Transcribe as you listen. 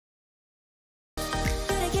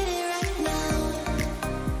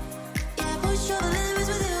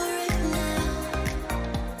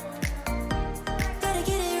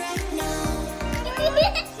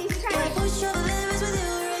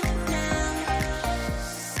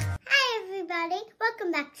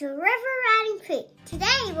back to River Riding Creek. Today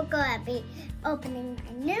we're going to be opening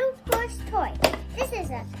a new horse toy. This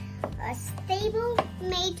is a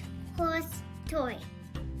Stablemate horse toy.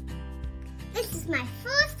 This is my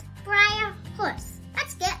first BREYER horse.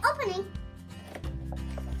 Let's get opening.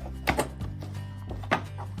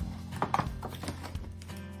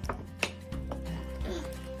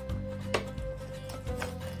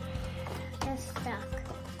 It's stuck.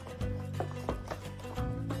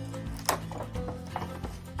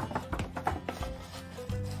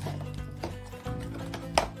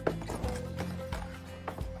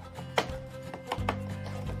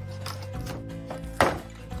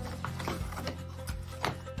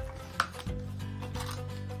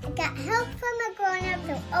 Got help from a grown-up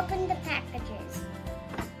to open the packages.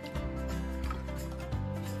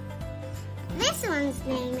 This one's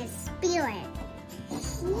name is Spirit. He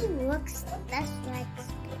looks just like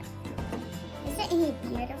Spirit. Isn't he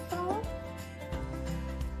beautiful?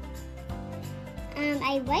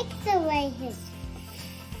 I like the way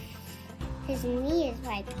his knee is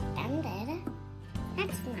like bended.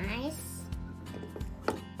 That's nice.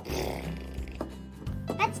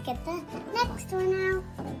 Let's get the next one out.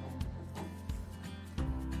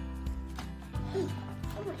 Oh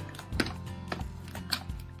my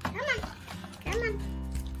God. Come on.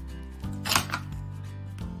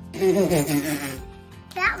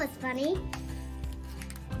 That was funny.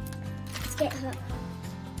 Let's get her.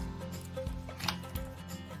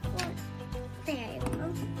 There you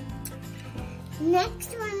go.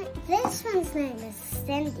 Next one, this one's name is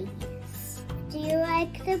Cindy. Do you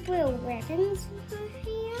like the blue ribbons in her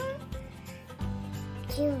hair?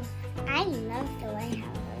 I love the way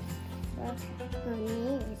how her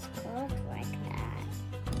knee is curved like that.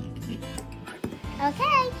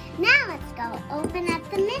 Okay, now let's go open up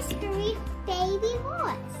the mystery baby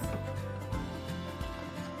horse.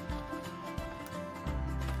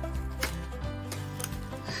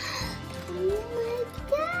 Oh my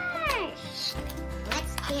gosh!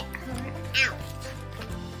 Let's get her out.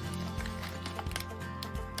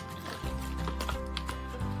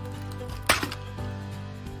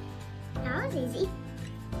 Easy.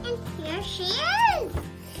 And here she is.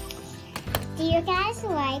 Do you guys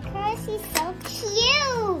like her? She's so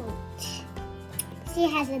cute. She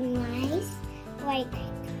has a nice white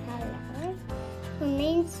color. Her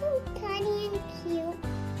mane's so tiny and cute.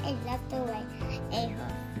 I love the way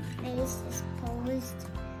her face is posed.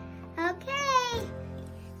 Okay.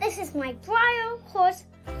 This is my BREYER horse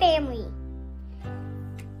family.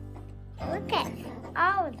 Look at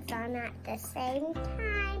all of them at the same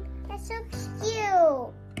time. They're so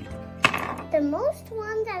cute. The most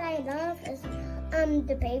one that I love is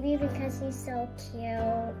the baby because he's so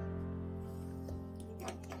cute.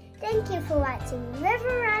 Thank you for watching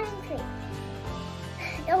River Riding Creek.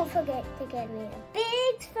 Don't forget to give me a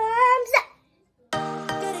big thumbs